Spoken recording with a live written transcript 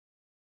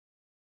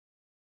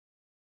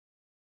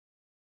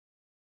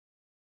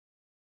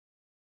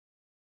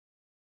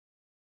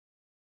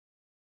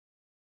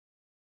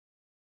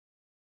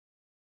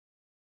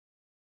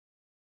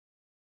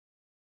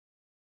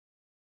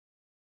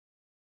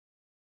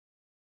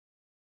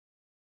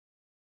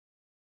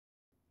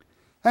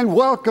And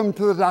welcome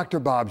to the Dr.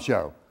 Bob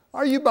Show.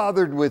 Are you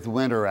bothered with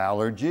winter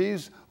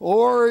allergies?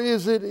 Or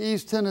is it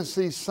East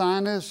Tennessee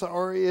sinus?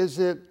 Or is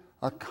it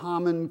a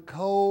common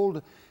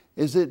cold?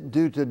 Is it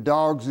due to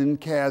dogs and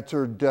cats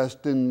or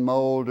dust and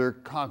mold or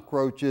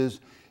cockroaches?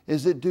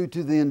 Is it due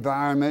to the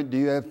environment? Do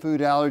you have food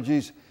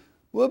allergies?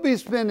 We'll be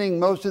spending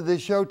most of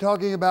this show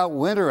talking about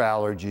winter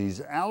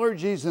allergies.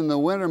 Allergies in the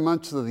winter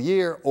months of the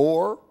year,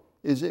 or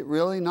is it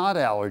really not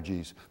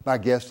allergies? My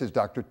guest is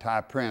Dr.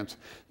 Ty Prince.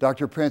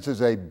 Dr. Prince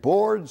is a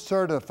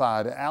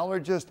board-certified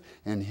allergist,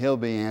 and he'll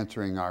be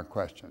answering our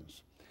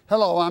questions.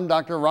 Hello, I'm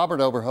Dr. Robert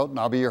Overholt, and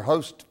I'll be your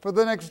host for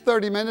the next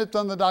 30 minutes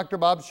on the Dr.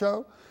 Bob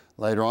Show.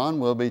 Later on,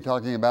 we'll be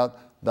talking about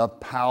the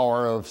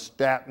power of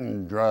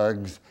statin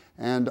drugs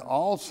and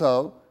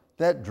also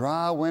that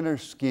dry winter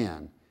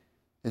skin.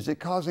 Is it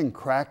causing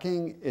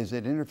cracking? Is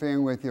it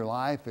interfering with your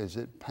life? Is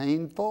it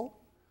painful?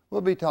 We'll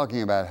be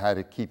talking about how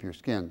to keep your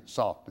skin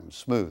soft and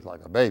smooth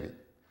like a baby.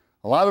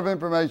 A lot of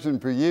information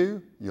for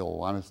you. You'll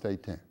want to stay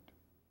tuned.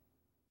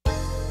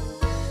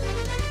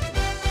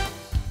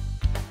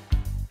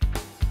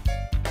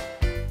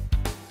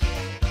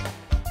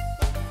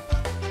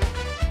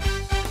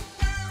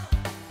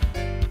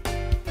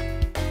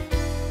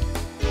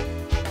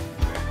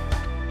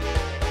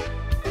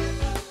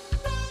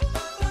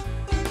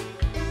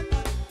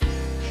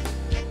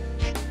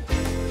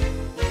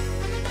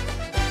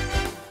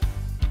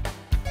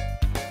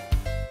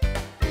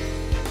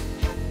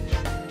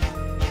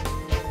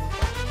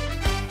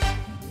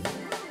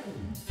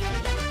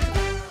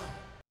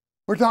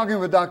 We're talking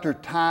with Dr.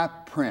 Ty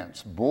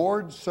Prince,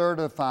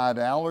 board-certified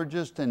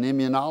allergist and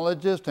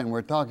immunologist, and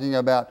we're talking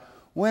about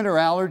winter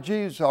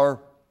allergies,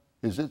 or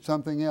is it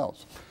something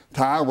else?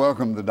 Ty,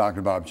 welcome to the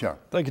Dr. Bob Show.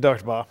 Thank you,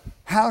 Dr. Bob.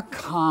 How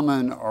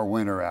common are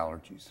winter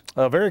allergies?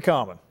 Very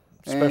common,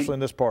 especially in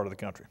this part of the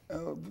country.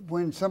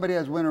 When somebody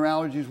has winter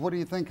allergies, what do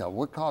you think of?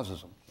 What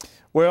causes them?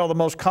 Well, the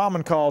most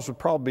common cause would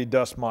probably be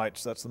dust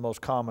mites. That's the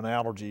most common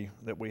allergy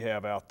that we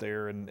have out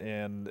there, and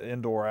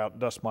indoor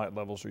dust mite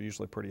levels are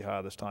usually pretty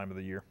high this time of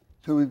the year.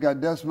 So we've got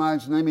dust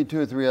mites. Name me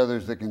 2 or 3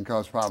 others that can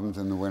cause problems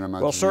in the winter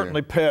months. Well,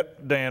 certainly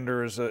pet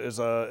dander is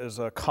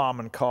a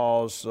common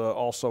cause.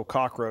 Also,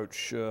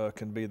 cockroach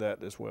can be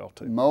that as well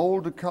too.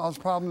 Mold cause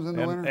problems in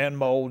the winter? And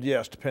mold,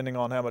 yes, depending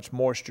on how much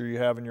moisture you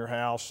have in your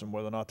house and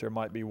whether or not there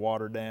might be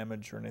water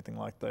damage or anything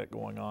like that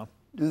going on.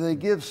 Do they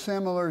give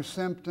similar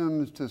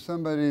symptoms to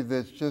somebody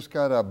that's just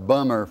got a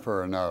bummer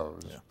for a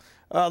nose? Yeah.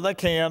 They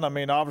can. I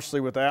mean,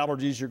 obviously with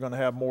allergies, you're going to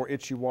have more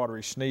itchy,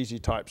 watery, sneezy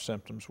type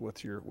symptoms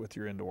with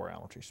your indoor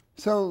allergies.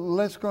 So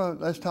let's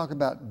talk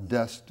about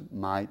dust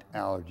mite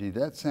allergy.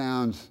 That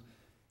sounds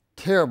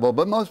terrible,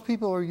 but most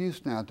people are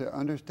used now to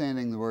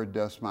understanding the word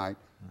dust mite.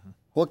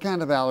 What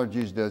kind of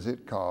allergies does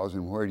it cause,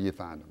 and where do you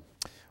find them?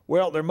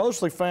 Well, they're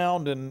mostly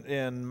found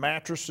in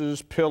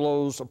mattresses,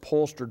 pillows,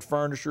 upholstered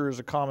furniture is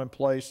a common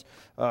place.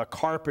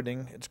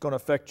 Carpeting, it's going to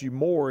affect you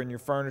more in your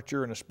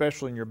furniture and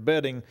especially in your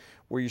bedding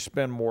where you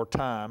spend more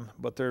time.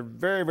 But they're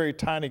very, very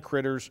tiny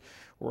critters.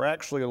 We're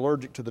actually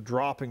allergic to the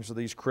droppings of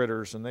these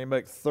critters, and they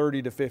make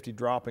 30 to 50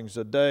 droppings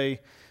a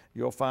day.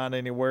 You'll find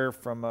anywhere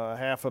from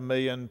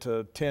 500,000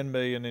 to 10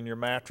 million in your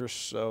mattress,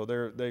 so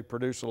they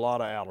produce a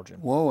lot of allergen.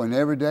 Whoa, and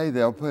every day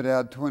they'll put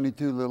out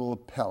 22 little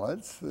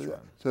pellets, right.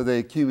 So they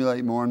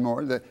accumulate more and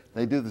more.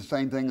 They do the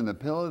same thing in the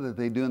pillow that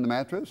they do in the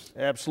mattress?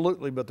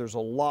 Absolutely, but there's a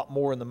lot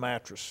more in the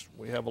mattress.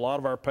 We have a lot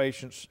of our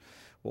patients,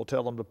 we'll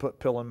tell them to put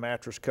pillow and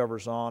mattress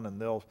covers on, and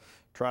they'll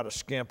try to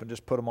skimp and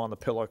just put them on the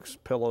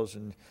pillows,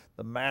 and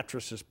the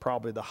mattress is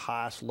probably the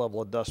highest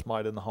level of dust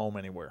mite in the home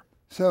anywhere.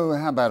 So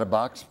how about a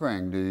box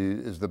spring?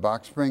 Is the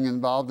box spring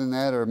involved in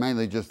that, or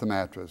mainly just the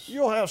mattress?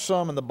 You'll have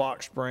some in the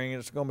box spring.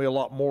 It's going to be a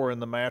lot more in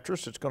the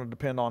mattress. It's going to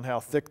depend on how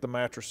thick the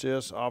mattress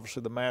is.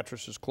 Obviously, the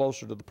mattress is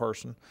closer to the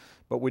person,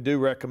 but we do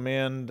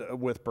recommend,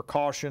 with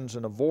precautions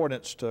and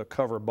avoidance, to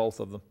cover both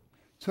of them.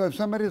 So if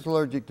somebody is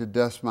allergic to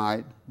dust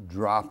mite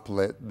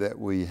droplet that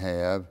we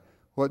have,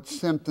 what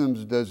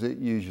symptoms does it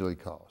usually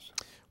cause?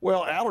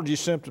 Well, allergy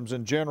symptoms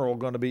in general are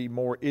going to be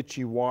more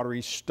itchy,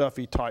 watery,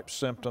 stuffy type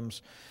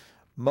symptoms.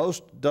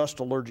 Most dust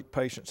allergic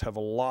patients have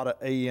a lot of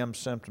AM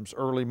symptoms,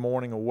 early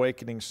morning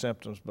awakening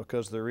symptoms,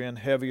 because they're in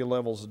heavy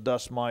levels of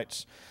dust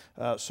mites.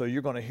 So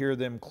you're going to hear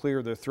them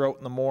clear their throat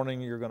in the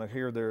morning. You're going to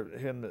hear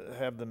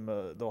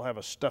they'll have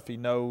a stuffy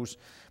nose,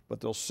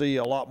 but they'll see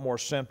a lot more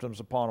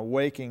symptoms upon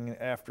awaking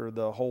after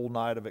the whole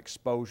night of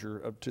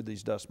exposure to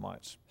these dust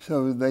mites.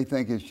 So they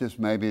think it's just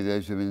maybe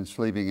they've been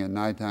sleeping at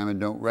nighttime and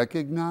don't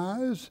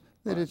recognize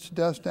that it's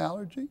dust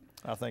allergy?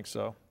 I think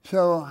so.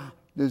 So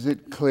does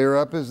it clear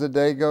up as the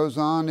day goes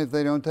on if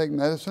they don't take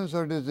medicines,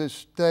 or does it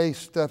stay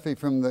stuffy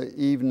from the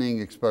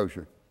evening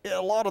exposure? Yeah,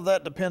 a lot of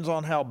that depends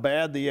on how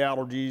bad the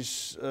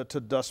allergies to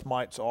dust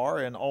mites are,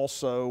 and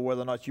also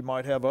whether or not you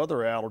might have other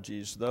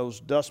allergies.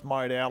 Those dust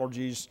mite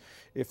allergies,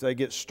 if they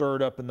get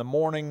stirred up in the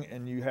morning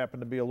and you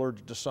happen to be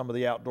allergic to some of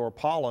the outdoor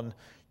pollen,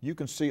 you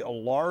can see a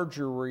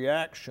larger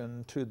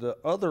reaction to the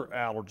other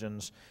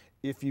allergens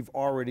if you've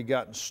already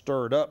gotten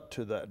stirred up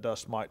to that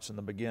dust mites in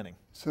the beginning.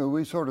 So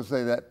we sort of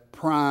say that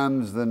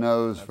primes the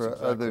nose That's for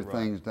exactly other right.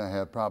 things to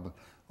have problems.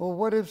 Well,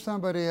 what if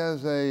somebody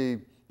has a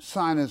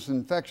sinus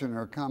infection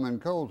or common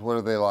cold? What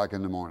are they like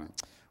in the morning?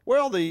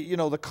 Well,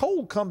 the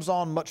cold comes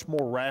on much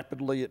more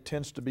rapidly. It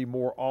tends to be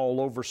more all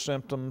over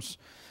symptoms.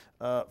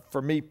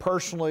 For me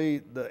personally,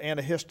 the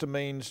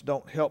antihistamines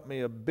don't help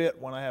me a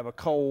bit when I have a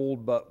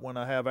cold, but when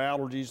I have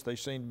allergies, they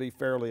seem to be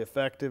fairly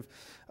effective.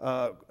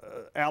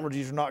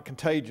 Allergies are not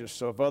contagious,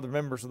 so if other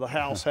members of the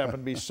house happen to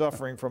be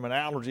suffering from an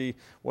allergy,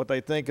 what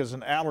they think is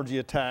an allergy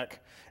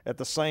attack at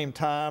the same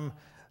time,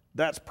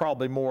 that's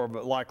probably more of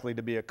it likely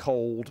to be a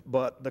cold.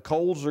 But the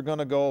colds are going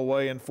to go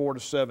away in 4 to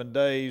 7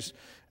 days.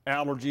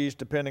 Allergies,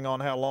 depending on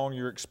how long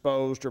you're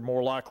exposed, are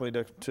more likely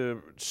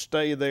to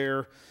stay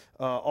there.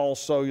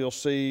 Also, you'll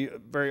see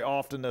very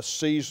often a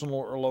seasonal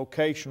or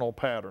locational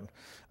pattern.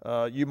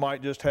 You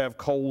might just have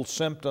cold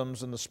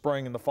symptoms in the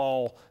spring and the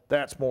fall.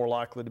 That's more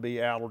likely to be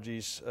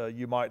allergies.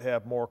 You might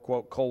have more,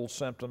 quote, cold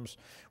symptoms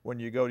when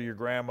you go to your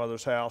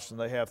grandmother's house and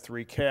they have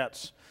 3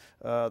 cats.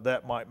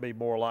 That might be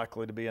more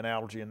likely to be an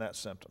allergy in that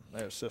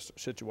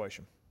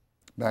situation.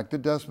 Back to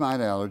dust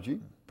mite allergy.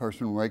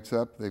 Person wakes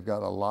up, they've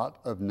got a lot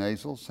of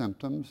nasal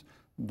symptoms.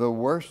 The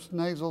worst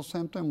nasal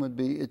symptom would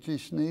be itchy,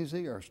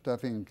 sneezy, or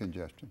stuffy and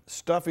congestion.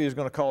 Stuffy is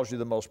going to cause you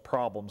the most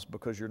problems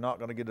because you're not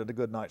going to get a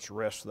good night's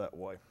rest that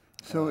way.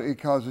 So it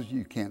causes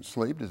you can't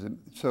sleep.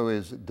 So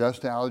is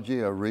dust allergy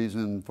a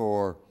reason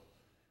for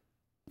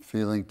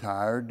feeling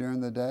tired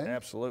during the day?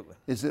 Absolutely.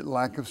 Is it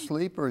lack of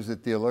sleep, or is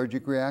it the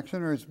allergic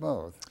reaction, or is it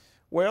both?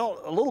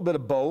 Well, a little bit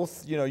of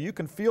both. You know, you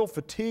can feel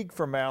fatigue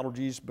from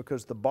allergies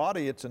because the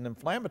body, it's an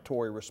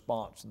inflammatory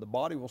response, and the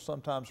body will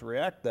sometimes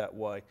react that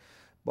way.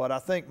 But I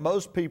think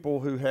most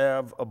people who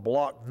have a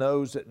blocked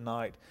nose at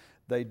night,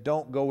 they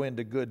don't go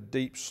into good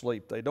deep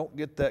sleep. They don't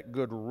get that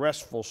good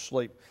restful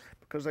sleep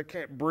because they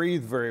can't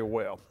breathe very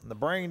well. And the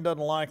brain doesn't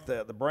like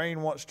that. The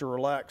brain wants to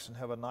relax and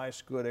have a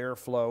nice, good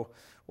airflow.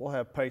 We'll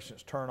have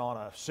patients turn on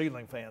a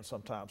ceiling fan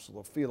sometimes so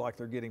they'll feel like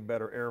they're getting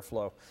better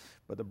airflow.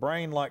 But the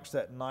brain likes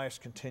that nice,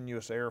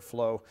 continuous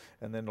airflow,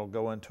 and then it'll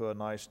go into a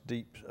nice,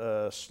 deep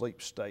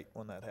sleep state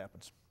when that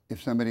happens.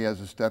 If somebody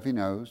has a stuffy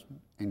nose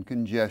and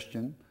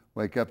congestion,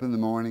 wake up in the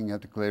morning, have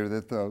to clear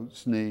their throat,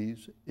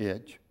 sneeze,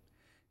 itch,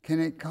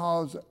 can it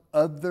cause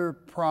other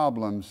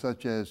problems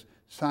such as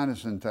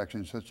sinus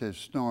infections, such as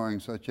snoring,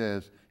 such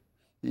as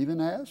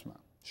even asthma?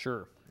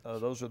 Sure.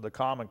 Those are the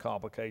common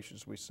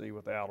complications we see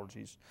with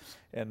allergies.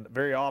 And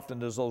very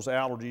often as those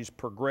allergies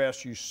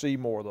progress, you see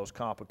more of those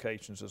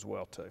complications as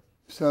well too.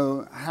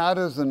 So how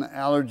does an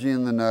allergy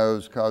in the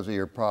nose cause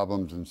ear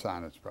problems and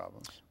sinus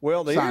problems?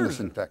 Well, sinus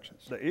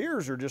infections. The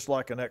ears are just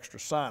like an extra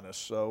sinus,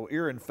 so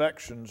ear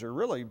infections are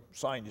really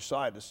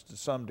sinusitis to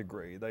some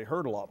degree. They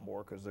hurt a lot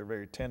more because they're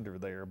very tender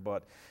there,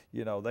 but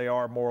you know, they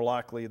are more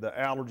likely, the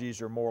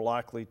allergies are more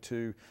likely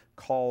to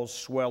cause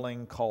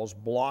swelling, cause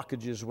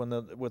blockages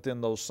within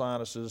those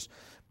sinuses,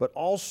 but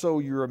also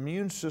your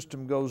immune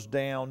system goes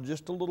down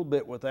just a little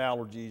bit with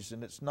allergies,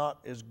 and it's not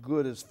as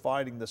good as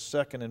fighting the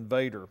second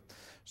invader.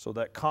 So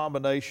that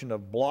combination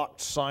of blocked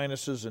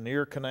sinuses and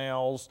ear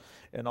canals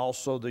and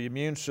also the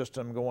immune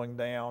system going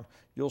down,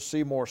 you'll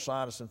see more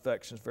sinus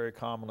infections very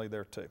commonly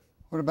there too.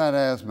 What about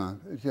asthma?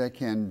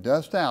 Can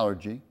dust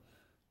allergy,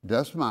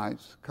 dust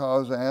mites,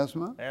 cause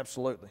asthma?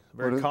 Absolutely.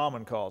 Very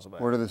common cause of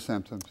asthma. What are the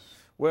symptoms?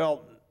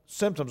 Well,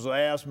 symptoms of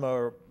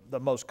asthma, the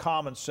most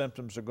common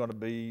symptoms are going to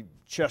be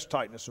chest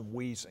tightness and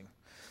wheezing.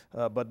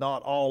 But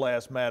not all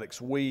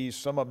asthmatics wheeze.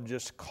 Some of them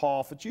just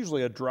cough. It's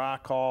usually a dry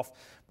cough,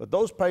 but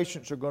those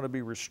patients are going to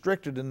be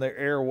restricted in their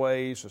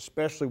airways,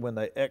 especially when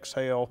they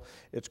exhale.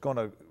 It's going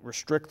to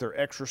restrict their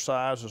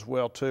exercise as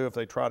well too. If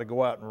they try to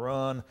go out and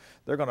run,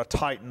 they're going to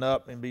tighten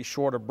up and be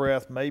short of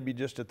breath, maybe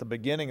just at the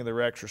beginning of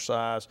their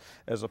exercise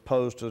as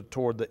opposed to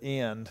toward the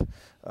end.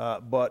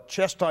 But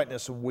chest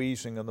tightness and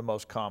wheezing are the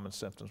most common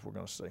symptoms we're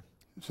going to see.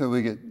 So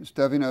we get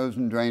stuffy nose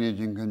and drainage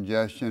and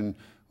congestion.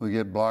 We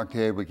get blocked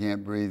head, we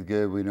can't breathe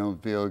good, we don't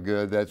feel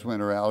good. That's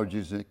winter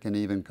allergies that can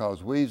even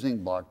cause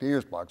wheezing, blocked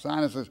ears, blocked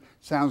sinuses.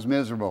 Sounds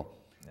miserable.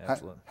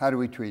 Absolutely. How do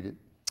we treat it?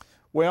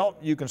 Well,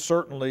 you can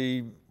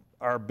certainly,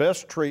 our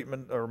best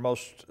treatment or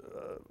most,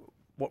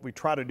 what we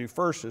try to do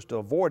first is to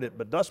avoid it,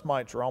 but dust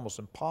mites are almost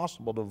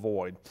impossible to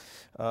avoid.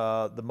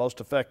 The most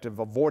effective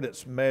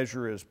avoidance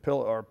measure is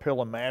pillow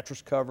and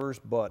mattress covers,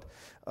 but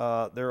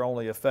they're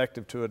only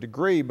effective to a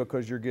degree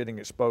because you're getting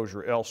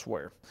exposure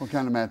elsewhere. What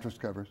kind of mattress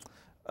covers?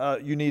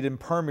 You need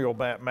impermeable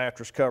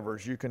mattress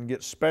covers. You can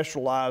get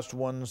specialized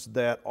ones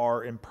that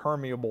are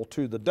impermeable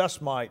to the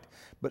dust mite,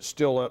 but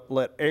still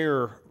let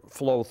air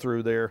flow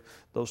through there.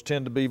 Those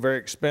tend to be very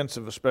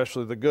expensive,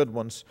 especially the good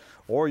ones.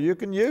 Or you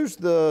can use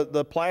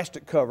the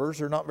plastic covers.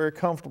 They're not very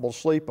comfortable to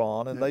sleep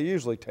on, and they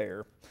usually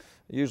tear.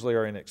 They usually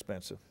are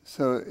inexpensive.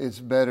 So it's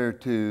better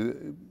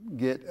to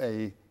get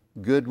a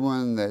good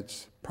one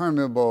that's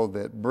permeable,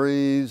 that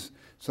breathes,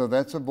 So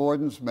that's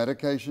avoidance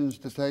medications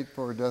to take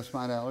for a dust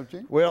mite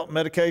allergy? Well,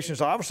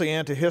 medications, obviously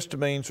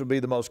antihistamines would be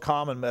the most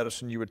common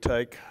medicine you would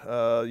take.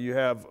 You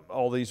have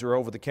all these are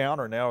over the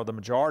counter now, or the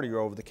majority are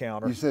over the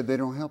counter. You said they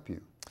don't help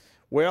you.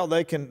 Well,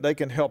 they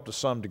can help to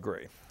some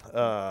degree,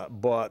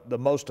 but the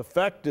most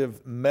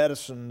effective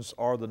medicines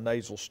are the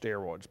nasal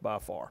steroids by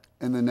far.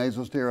 And the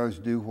nasal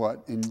steroids do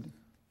what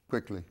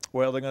quickly?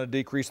 Well, they're going to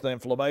decrease the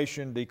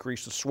inflammation,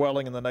 decrease the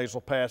swelling in the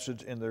nasal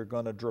passage, and they're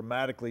going to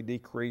dramatically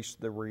decrease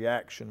the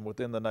reaction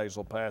within the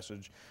nasal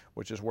passage,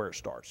 which is where it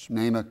starts.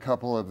 Name a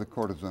couple of the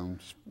cortisone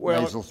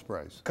nasal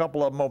sprays. A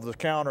couple of them over the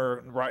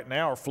counter right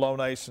now are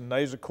Flonase and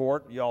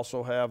Nasacort. You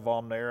also have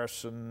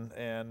Omneris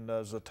and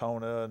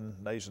Zetona and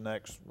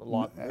Nasonex. A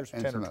lot. There's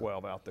 10 or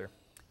 12 out there.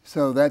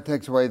 So that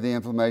takes away the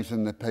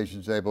inflammation, the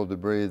patient's able to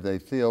breathe, they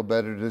feel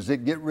better. Does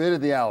it get rid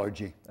of the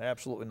allergy?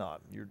 Absolutely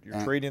not. You're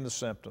treating the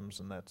symptoms,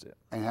 and that's it.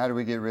 And how do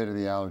we get rid of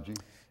the allergy?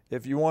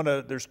 If you want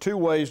to, there's two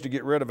ways to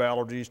get rid of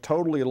allergies.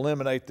 Totally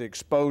eliminate the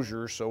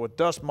exposure. So with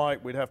dust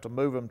mite, we'd have to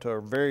move them to a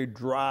very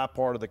dry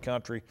part of the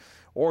country,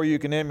 or you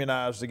can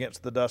immunize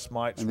against the dust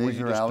mites. And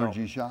these are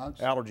allergy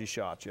shots? Allergy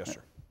shots, yes,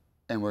 sir.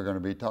 And we're going to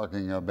be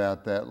talking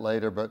about that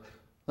later, but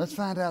let's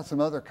find out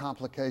some other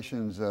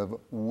complications of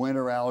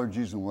winter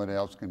allergies and what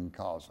else can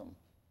cause them.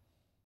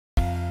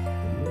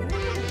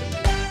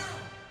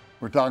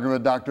 We're talking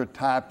with Dr.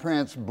 Ty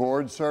Prince,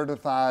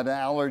 board-certified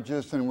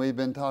allergist, and we've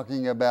been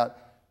talking about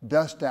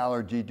dust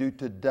allergy due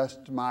to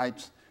dust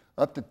mites.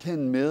 Up to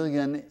 10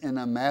 million in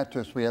a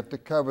mattress. We have to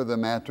cover the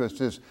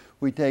mattresses.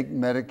 We take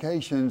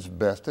medications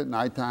best at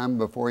nighttime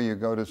before you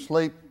go to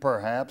sleep,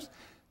 perhaps.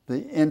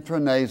 The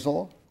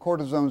intranasal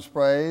cortisone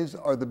sprays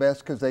are the best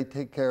because they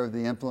take care of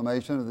the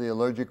inflammation of the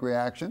allergic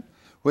reaction,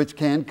 which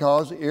can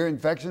cause ear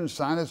infections,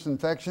 sinus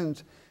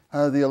infections.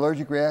 The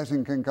allergic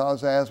reaction can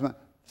cause asthma.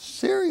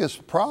 Serious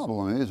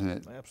problem, isn't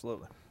it?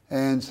 Absolutely.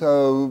 And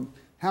so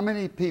how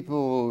many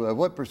people,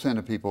 what percent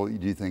of people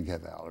do you think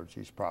have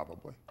allergies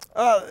probably?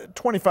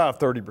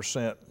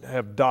 25–30%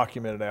 have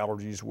documented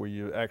allergies where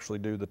you actually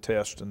do the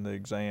test and the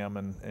exam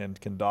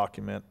and can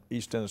document.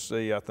 East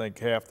Tennessee, I think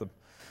half the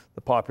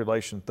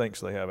population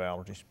thinks they have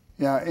allergies.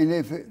 Yeah, and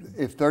if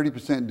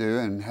 30% do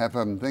and half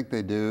of them think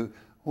they do,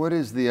 what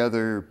is the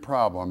other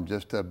problem?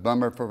 Just a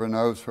bummer for the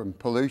nose from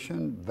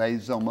pollution,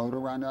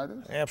 vasomotor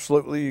rhinitis?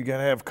 Absolutely, you can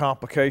have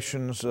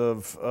complications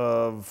of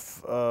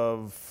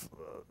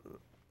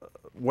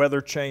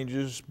weather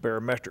changes,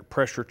 barometric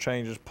pressure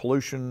changes,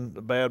 pollution,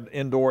 bad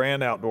indoor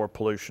and outdoor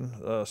pollution,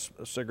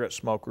 cigarette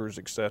smokers,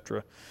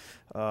 etc.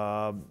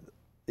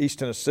 East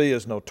Tennessee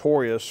is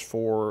notorious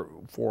for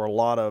a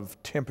lot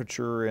of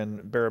temperature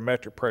and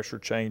barometric pressure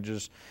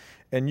changes.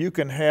 And you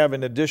can have,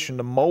 in addition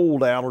to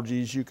mold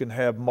allergies, you can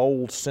have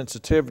mold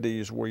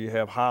sensitivities where you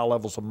have high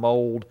levels of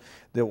mold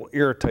that will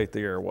irritate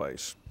the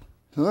airways.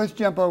 So let's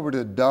jump over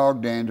to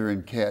dog dander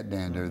and cat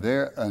dander.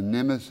 They're a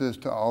nemesis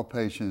to all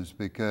patients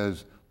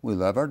because we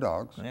love our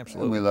dogs.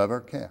 Absolutely. And we love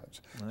our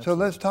cats. Absolutely. So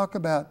let's talk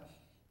about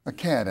a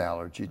cat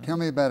allergy. Tell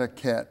me about a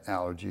cat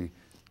allergy.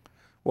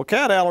 Well,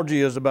 cat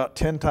allergy is about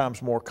 10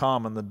 times more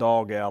common than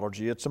dog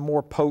allergy. It's a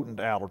more potent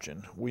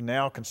allergen. We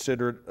now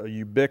consider it a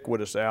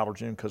ubiquitous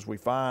allergen because we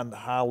find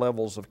high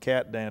levels of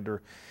cat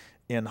dander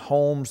in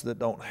homes that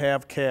don't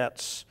have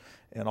cats,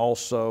 and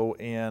also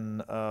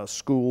in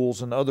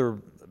schools and other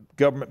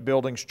government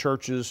buildings,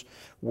 churches,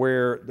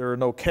 where there are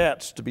no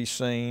cats to be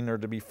seen or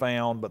to be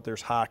found, but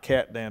there's high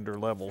cat dander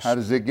levels. How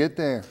does it get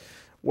there?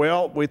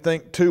 Well, we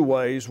think two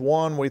ways.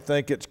 One, we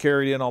think it's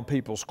carried in on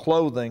people's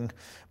clothing,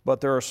 but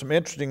there are some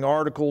interesting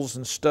articles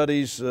and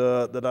studies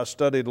that I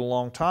studied a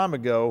long time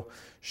ago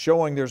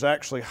showing there's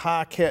actually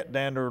high cat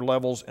dander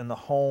levels in the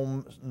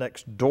home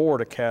next door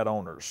to cat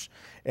owners.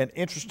 And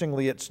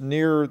interestingly, it's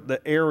near the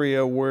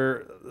area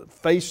where,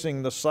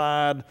 facing the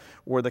side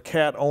where the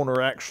cat owner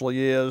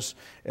actually is,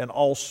 and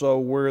also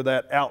where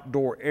that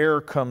outdoor air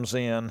comes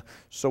in.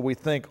 So we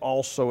think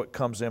also it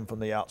comes in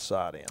from the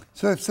outside in.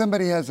 So if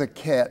somebody has a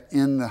cat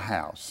in the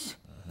house,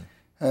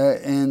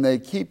 and they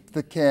keep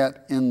the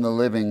cat in the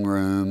living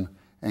room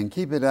and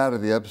keep it out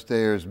of the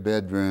upstairs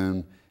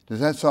bedroom,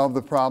 does that solve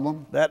the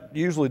problem? That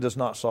usually does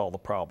not solve the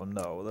problem,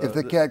 no. If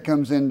the cat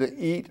comes in to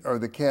eat, or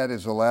the cat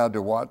is allowed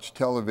to watch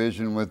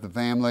television with the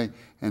family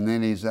and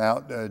then he's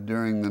out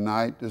during the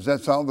night, does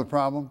that solve the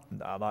problem?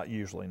 No, not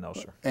usually, no,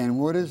 sir. And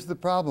what is the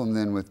problem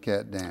then with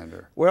cat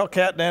dander? Well,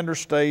 cat dander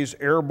stays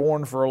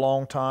airborne for a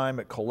long time.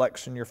 It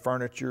collects in your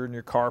furniture and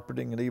your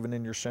carpeting and even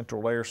in your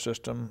central air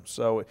system.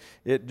 So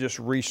it just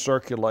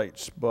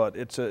recirculates. But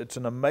it's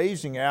an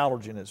amazing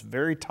allergen. It's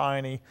very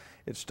tiny.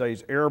 It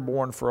stays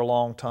airborne for a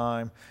long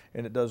time,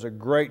 and it does a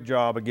great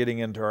job of getting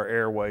into our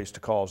airways to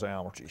cause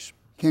allergies.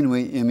 Can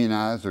we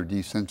immunize or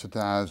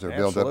desensitize or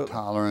build Absolutely. up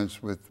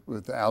tolerance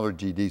with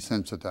allergy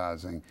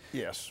desensitizing?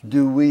 Yes.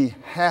 Do we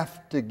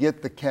have to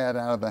get the cat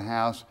out of the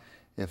house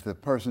if the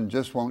person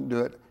just won't do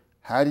it?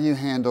 How do you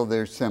handle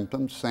their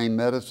symptoms? Same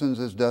medicines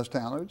as dust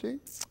allergy?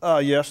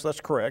 Yes,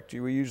 that's correct.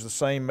 We use the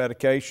same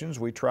medications.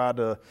 We try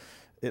to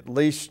at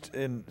least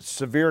in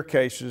severe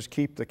cases,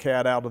 keep the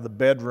cat out of the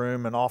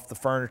bedroom and off the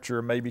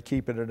furniture, maybe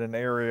keep it in an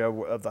area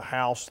of the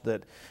house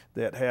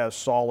that has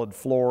solid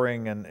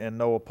flooring and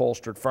no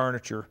upholstered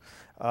furniture.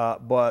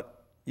 But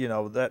you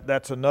know,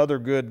 that's another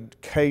good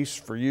case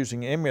for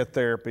using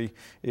immunotherapy.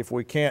 If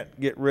we can't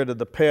get rid of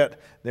the pet,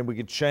 then we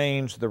can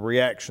change the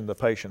reaction the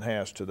patient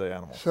has to the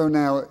animal. So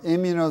now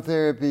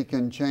immunotherapy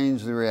can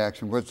change the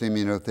reaction. What's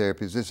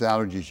immunotherapy? Is this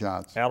allergy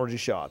shots? Allergy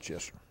shots,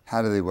 yes, sir.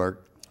 How do they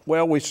work?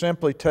 Well, we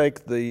simply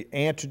take the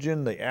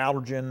antigen, the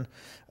allergen,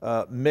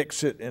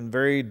 mix it in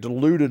very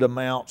diluted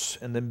amounts,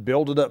 and then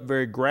build it up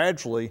very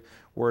gradually,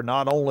 where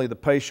not only the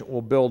patient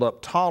will build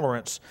up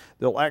tolerance,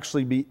 they'll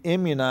actually be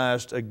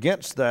immunized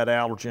against that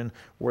allergen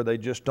where they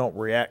just don't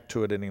react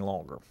to it any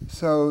longer.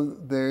 So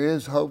there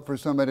is hope for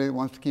somebody that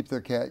wants to keep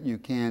their cat. You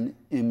can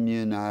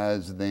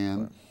immunize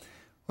them. Right.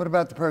 What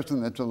about the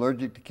person that's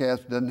allergic to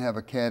cats, doesn't have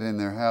a cat in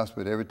their house,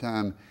 but every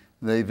time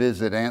they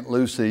visit Aunt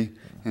Lucy,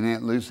 and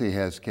Aunt Lucy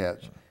has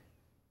cats,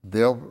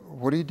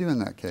 what do you do in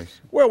that case?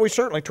 Well, we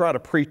certainly try to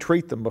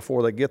pre-treat them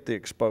before they get the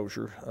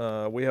exposure.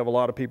 We have a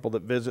lot of people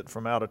that visit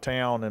from out of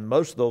town, and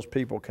most of those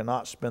people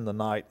cannot spend the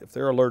night. If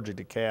they're allergic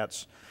to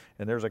cats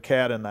and there's a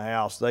cat in the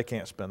house, they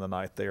can't spend the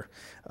night there.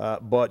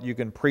 But you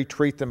can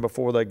pre-treat them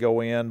before they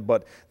go in.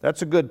 But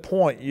that's a good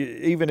point.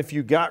 Even if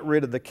you got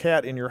rid of the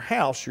cat in your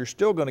house, you're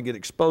still going to get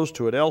exposed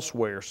to it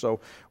elsewhere.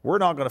 So we're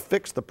not going to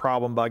fix the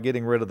problem by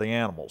getting rid of the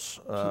animals.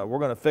 We're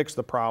going to fix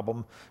the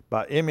problem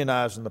by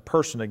immunizing the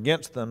person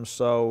against them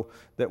so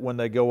that when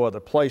they go other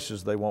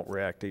places, they won't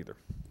react either.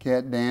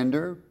 Cat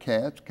dander,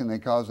 cats, can they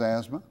cause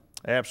asthma?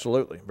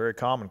 Absolutely, very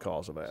common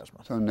cause of asthma.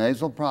 So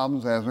nasal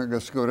problems, asthma,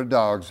 let's go to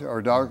dogs.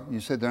 Or dogs, you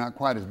said they're not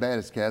quite as bad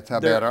as cats. How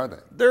bad are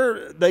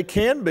they? They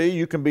can be.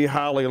 You can be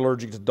highly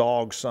allergic to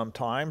dogs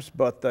sometimes,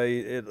 but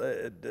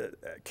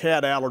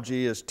cat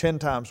allergy is 10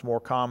 times more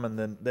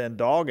common than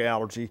dog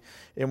allergy.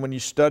 And when you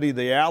study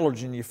the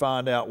allergen, you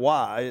find out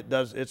why.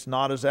 It's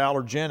not as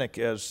allergenic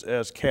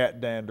as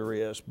cat dander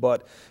is.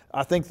 But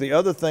I think the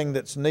other thing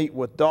that's neat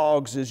with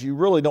dogs is you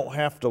really don't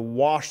have to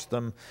wash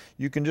them.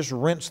 You can just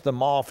rinse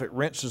them off. It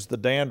rinses the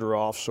dander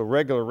off. So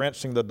regular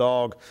rinsing the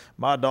dog.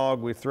 My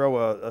dog, we throw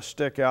a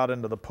stick out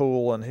into the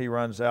pool and he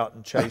runs out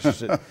and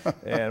chases it.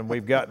 And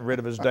we've gotten rid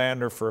of his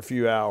dander for a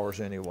few hours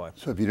anyway.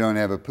 So if you don't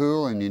have a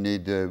pool and you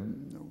need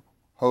to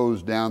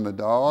hose down the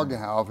dog,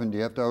 how often do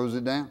you have to hose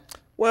it down?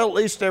 Well, at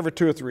least every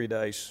 2 or 3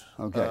 days.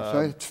 Okay,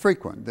 so it's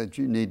frequent that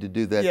you need to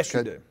do that. Yes,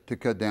 you do. To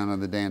cut down on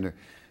the dander.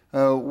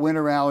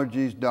 Winter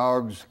allergies,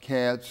 dogs,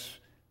 cats,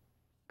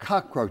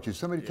 cockroaches.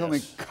 Somebody told me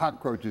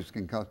cockroaches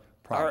can cause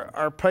problems.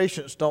 Our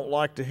patients don't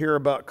like to hear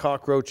about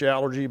cockroach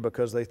allergy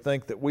because they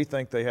think that we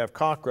think they have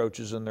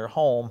cockroaches in their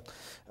home.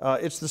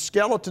 It's the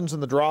skeletons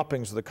and the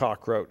droppings of the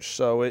cockroach.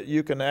 So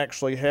you can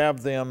actually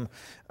have them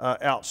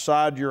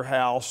outside your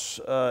house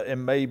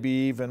and maybe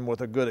even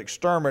with a good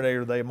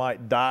exterminator, they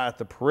might die at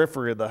the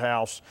periphery of the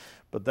house,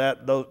 but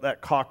that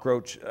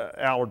cockroach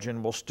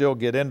allergen will still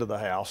get into the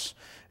house.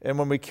 And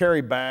when we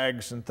carry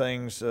bags and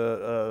things,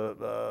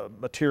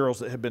 materials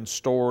that have been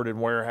stored in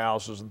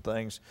warehouses and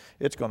things,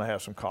 it's going to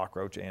have some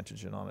cockroach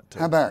antigen on it too.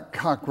 How about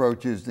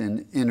cockroaches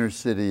in inner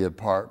city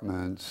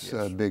apartments,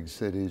 big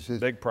cities?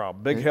 Big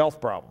problem, big health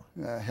problem.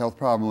 Health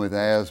problem with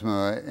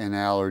asthma and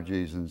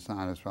allergies and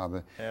sinus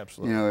problem.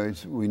 Absolutely. You know,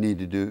 we need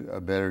to do a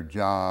better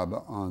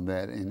job on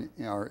that in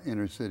our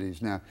inner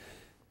cities. Now,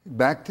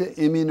 back to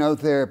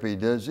immunotherapy.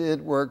 Does it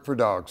work for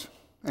dogs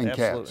and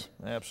cats?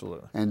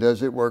 Absolutely. And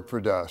does it work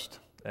for dust?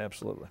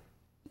 Absolutely.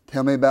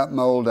 Tell me about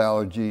mold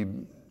allergy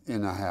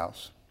in a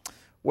house.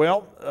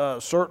 Well,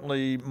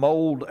 certainly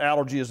mold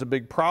allergy is a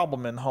big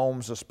problem in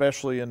homes,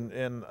 especially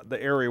in the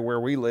area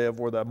where we live,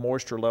 where the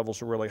moisture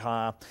levels are really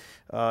high.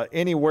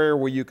 Anywhere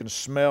where you can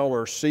smell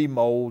or see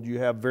mold, you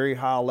have very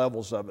high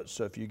levels of it.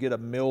 So if you get a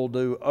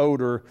mildew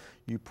odor,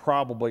 you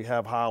probably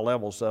have high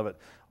levels of it.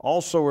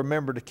 Also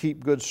remember to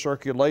keep good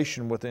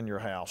circulation within your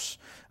house.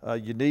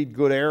 You need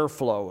good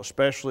airflow,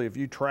 especially if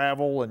you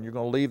travel and you're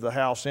going to leave the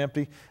house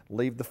empty.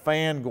 Leave the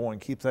fan going,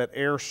 keep that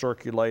air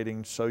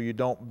circulating so you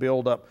don't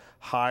build up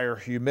higher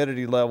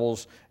humidity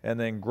levels and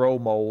then grow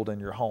mold in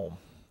your home.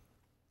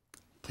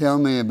 Tell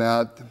me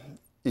about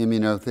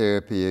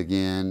immunotherapy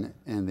again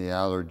and the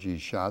allergy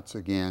shots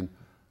again.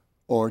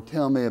 Or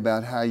tell me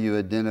about how you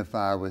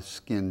identify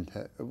with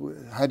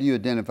how do you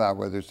identify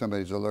whether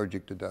somebody's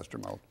allergic to dust or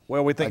mold?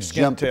 Well, we think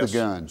skin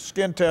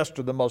tests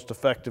are the most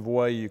effective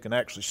way. You can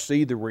actually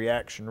see the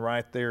reaction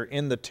right there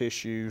in the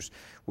tissues.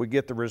 We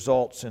get the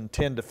results in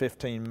 10 to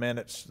 15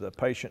 minutes. The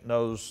patient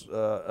knows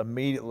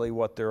immediately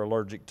what they're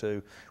allergic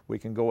to. We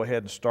can go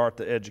ahead and start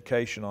the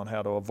education on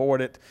how to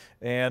avoid it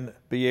and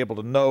be able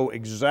to know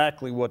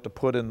exactly what to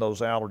put in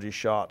those allergy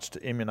shots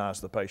to immunize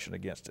the patient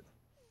against it.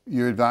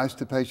 Your advice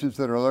to patients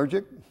that are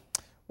allergic?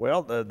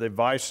 Well, the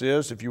advice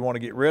is if you want to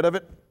get rid of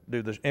it,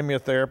 do the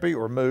immunotherapy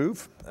or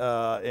move.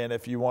 And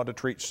if you want to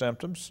treat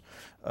symptoms,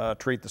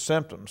 treat the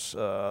symptoms.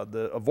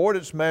 The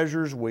avoidance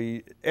measures,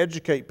 we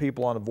educate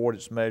people on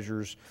avoidance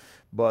measures,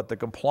 but the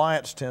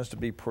compliance tends to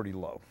be pretty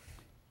low.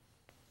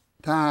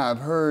 Ty, I've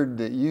heard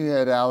that you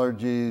had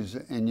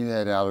allergies and you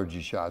had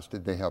allergy shots.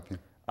 Did they help you?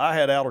 I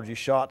had allergy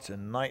shots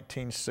in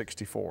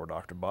 1964,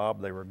 Dr.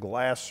 Bob. They were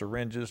glass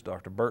syringes.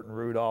 Dr. Burton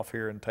Rudolph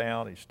here in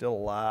town, he's still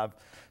alive.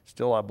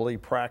 Still, I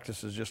believe,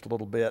 practices just a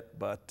little bit,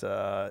 but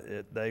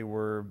they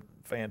were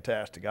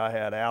fantastic. I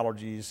had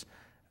allergies,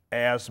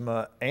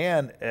 asthma,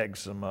 and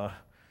eczema,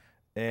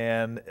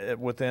 and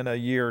within a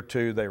year or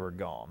two, they were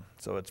gone.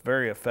 So it's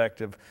very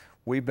effective.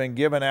 We've been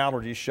given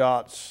allergy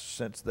shots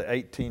since the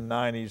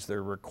 1890s. There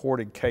are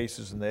recorded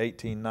cases in the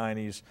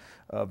 1890s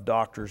of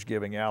doctors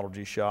giving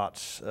allergy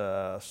shots,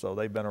 so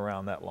they've been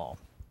around that long.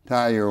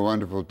 Ty, you're a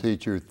wonderful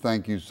teacher.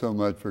 Thank you so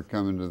much for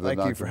coming to the Thank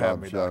Dr. you for Bob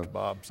having me, Show. Dr.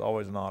 Bob. It's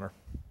always an honor.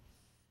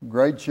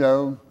 Great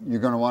show.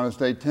 You're going to want to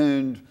stay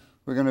tuned.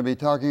 We're going to be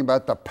talking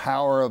about the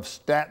power of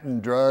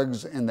statin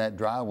drugs in that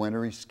dry,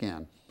 wintry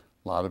skin.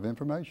 A lot of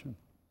information.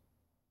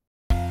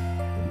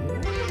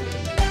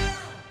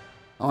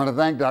 I want to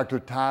thank Dr.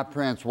 Ty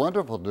Prince.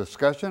 Wonderful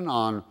discussion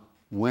on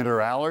winter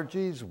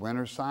allergies,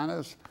 winter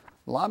sinus.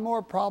 A lot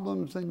more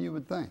problems than you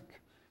would think.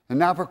 And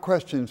now for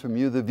questions from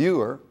you, the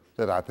viewer,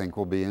 that I think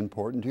will be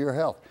important to your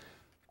health.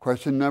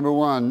 Question number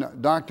one,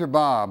 Dr.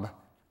 Bob,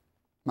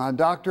 my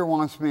doctor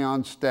wants me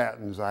on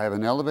statins. I have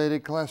an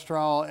elevated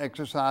cholesterol,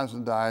 exercise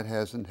and diet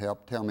hasn't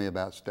helped. Tell me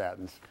about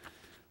statins.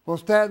 Well,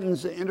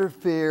 statins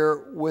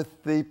interfere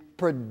with the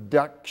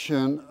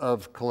production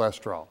of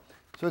cholesterol.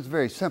 So it's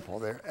very simple.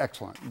 They're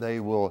excellent. They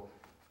will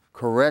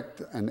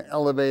correct an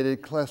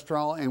elevated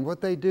cholesterol, and what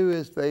they do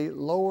is they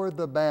lower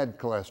the bad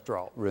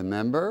cholesterol.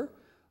 Remember,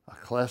 a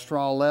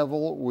cholesterol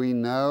level, we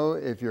know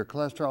if your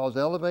cholesterol is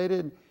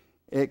elevated,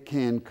 it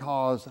can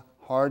cause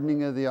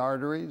hardening of the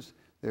arteries.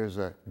 There's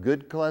a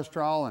good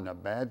cholesterol and a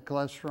bad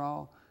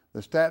cholesterol.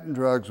 The statin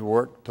drugs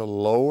work to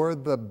lower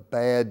the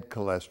bad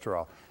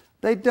cholesterol.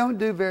 They don't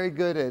do very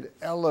good at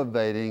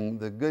elevating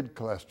the good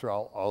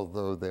cholesterol,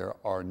 although there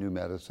are new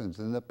medicines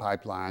in the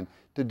pipeline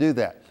to do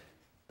that.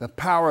 The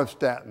power of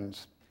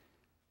statins.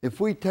 If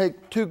we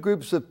take two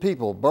groups of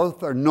people,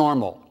 both are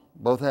normal,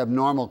 both have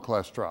normal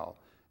cholesterol,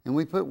 and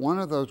we put one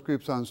of those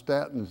groups on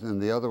statins and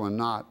the other one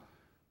not,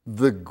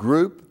 the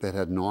group that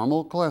had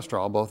normal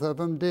cholesterol, both of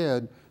them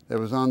did, that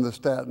was on the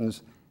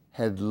statins,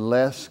 had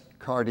less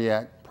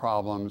cardiac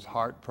problems,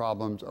 heart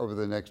problems over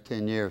the next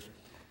 10 years.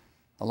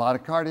 A lot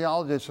of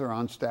cardiologists are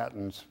on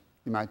statins.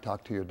 You might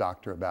talk to your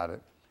doctor about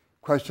it.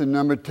 Question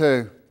number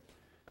two,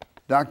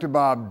 Dr.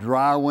 Bob,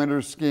 dry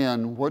winter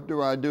skin, what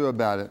do I do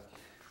about it?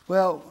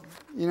 Well,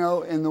 you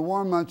know, in the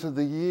warm months of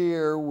the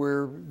year,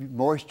 we're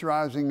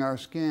moisturizing our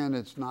skin.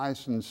 It's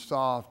nice and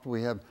soft.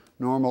 We have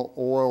normal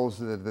oils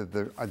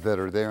that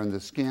are there in the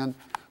skin.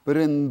 But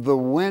in the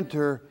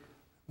winter,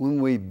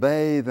 when we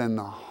bathe in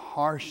the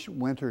harsh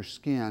winter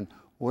skin,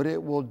 what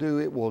it will do,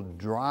 it will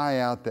dry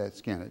out that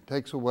skin. It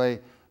takes away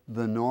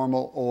the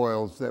normal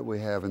oils that we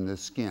have in the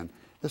skin.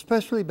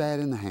 Especially bad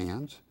in the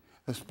hands,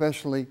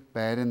 especially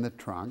bad in the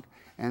trunk,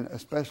 and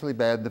especially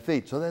bad in the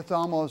feet. So that's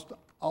almost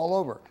all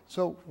over.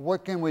 So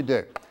what can we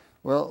do?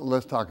 Well,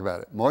 let's talk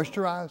about it.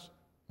 Moisturize,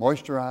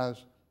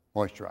 moisturize,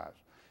 moisturize.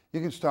 You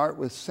can start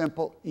with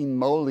simple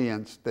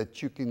emollients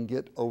that you can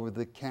get over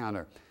the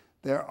counter.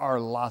 There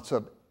are lots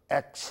of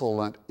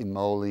excellent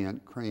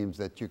emollient creams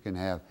that you can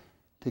have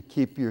to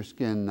keep your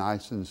skin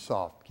nice and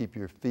soft, keep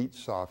your feet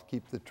soft,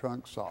 keep the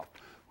trunk soft.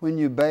 When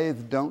you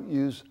bathe, don't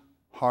use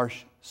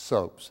harsh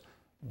soaps.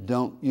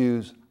 Don't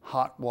use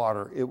hot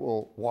water. It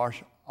will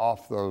wash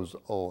off those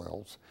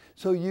oils.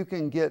 So you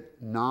can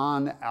get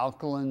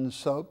non-alkaline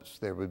soaps.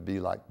 There would be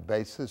like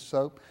Basis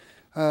soap.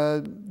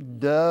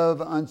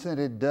 Dove,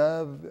 unscented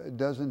Dove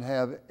doesn't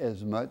have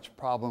as much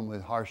problem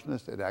with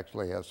harshness. It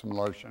actually has some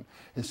lotion.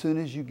 As soon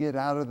as you get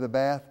out of the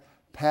bath,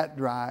 pat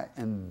dry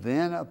and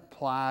then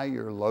apply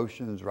your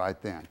lotions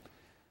right then.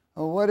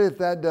 Well, what if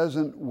that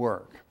doesn't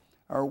work?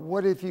 Or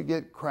what if you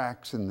get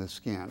cracks in the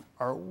skin?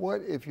 Or what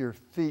if your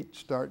feet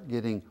start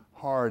getting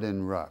hard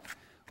and rough?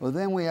 Well,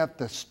 then we have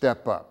to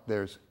step up.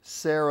 There's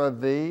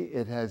CeraVe.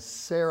 It has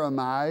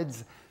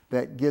ceramides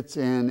that gets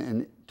in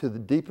and to the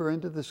deeper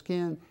into the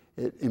skin.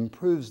 It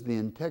improves the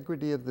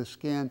integrity of the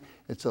skin.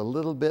 It's a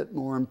little bit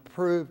more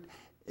improved.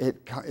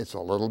 It's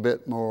a little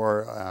bit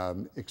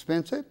more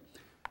expensive.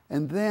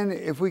 And then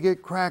if we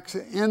get cracks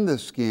in the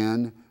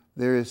skin,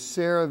 there is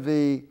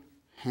CeraVe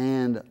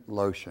hand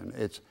lotion.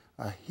 It's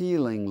a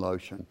healing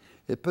lotion.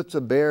 It puts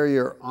a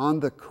barrier on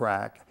the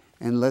crack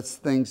and lets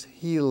things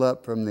heal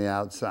up from the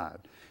outside.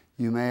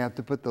 You may have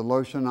to put the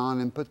lotion on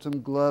and put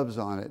some gloves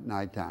on at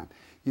nighttime.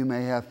 You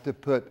may have to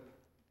put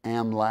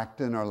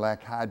amlactin or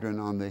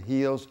lachydrin on the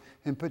heels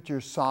and put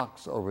your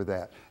socks over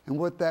that. And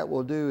what that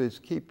will do is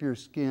keep your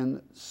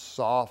skin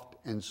soft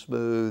and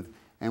smooth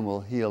and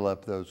will heal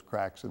up those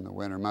cracks in the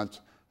winter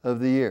months of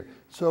the year.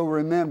 So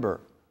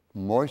remember,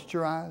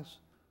 moisturize,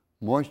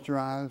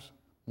 moisturize,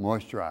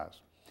 moisturize.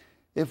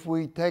 If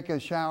we take a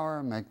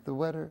shower, make the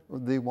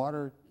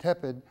water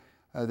tepid,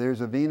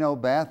 there's a Vino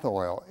bath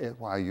oil.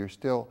 While you're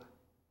still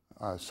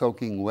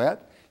soaking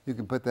wet, you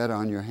can put that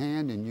on your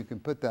hand and you can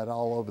put that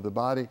all over the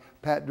body,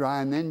 pat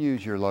dry, and then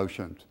use your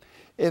lotions.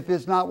 If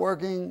it's not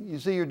working, you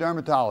see your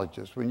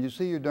dermatologist. When you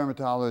see your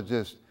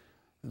dermatologist,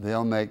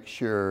 they'll make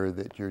sure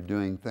that you're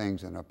doing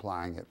things and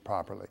applying it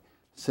properly.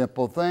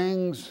 Simple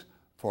things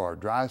for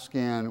dry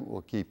skin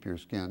will keep your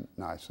skin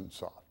nice and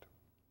soft.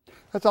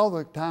 That's all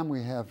the time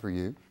we have for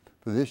you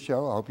for this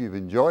show. I hope you've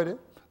enjoyed it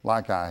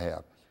like I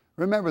have.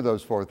 Remember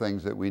those 4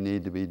 things that we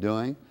need to be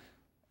doing.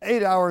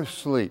 8 hours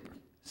sleep,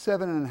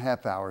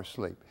 7.5 hours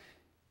sleep.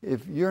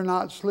 If you're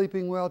not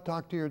sleeping well,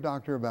 talk to your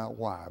doctor about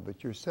why,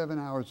 but your 7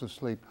 hours of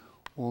sleep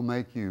will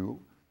make you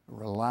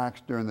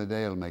relax during the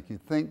day. It'll make you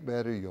think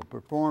better, you'll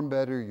perform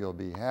better, you'll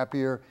be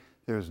happier.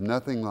 There's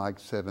nothing like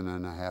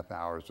 7.5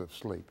 hours of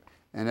sleep.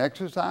 And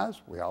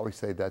exercise, we always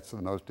say that's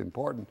the most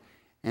important,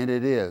 and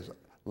it is.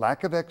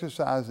 Lack of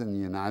exercise in the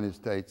United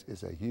States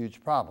is a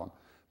huge problem.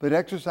 But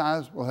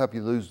exercise will help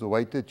you lose the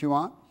weight that you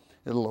want.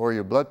 It'll lower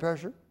your blood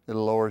pressure.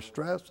 It'll lower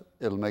stress.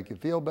 It'll make you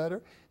feel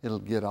better. It'll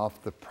get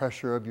off the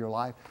pressure of your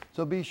life.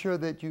 So be sure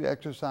that you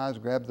exercise,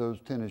 grab those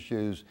tennis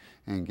shoes,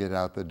 and get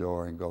out the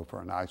door and go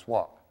for a nice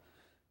walk.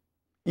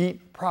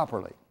 Eat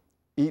properly.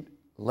 Eat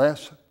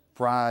less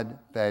fried,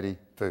 fatty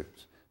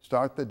foods.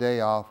 Start the day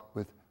off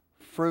with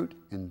fruit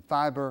and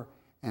fiber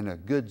and a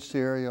good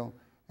cereal.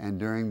 And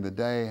during the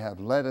day, have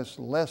lettuce,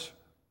 less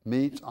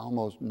meats,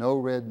 almost no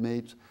red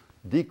meats.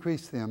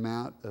 Decrease the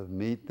amount of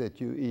meat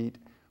that you eat.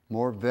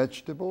 More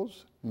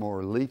vegetables,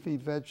 more leafy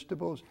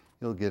vegetables.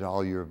 You'll get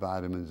all your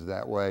vitamins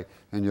that way,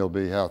 and you'll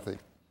be healthy.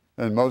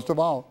 And most of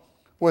all,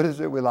 what is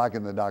it we like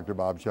in the Dr.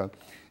 Bob Show?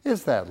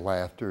 It's that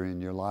laughter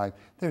in your life.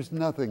 There's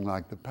nothing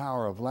like the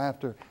power of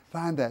laughter.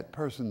 Find that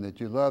person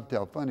that you love,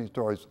 tell funny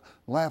stories,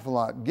 laugh a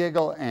lot,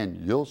 giggle, and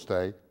you'll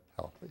stay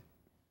healthy.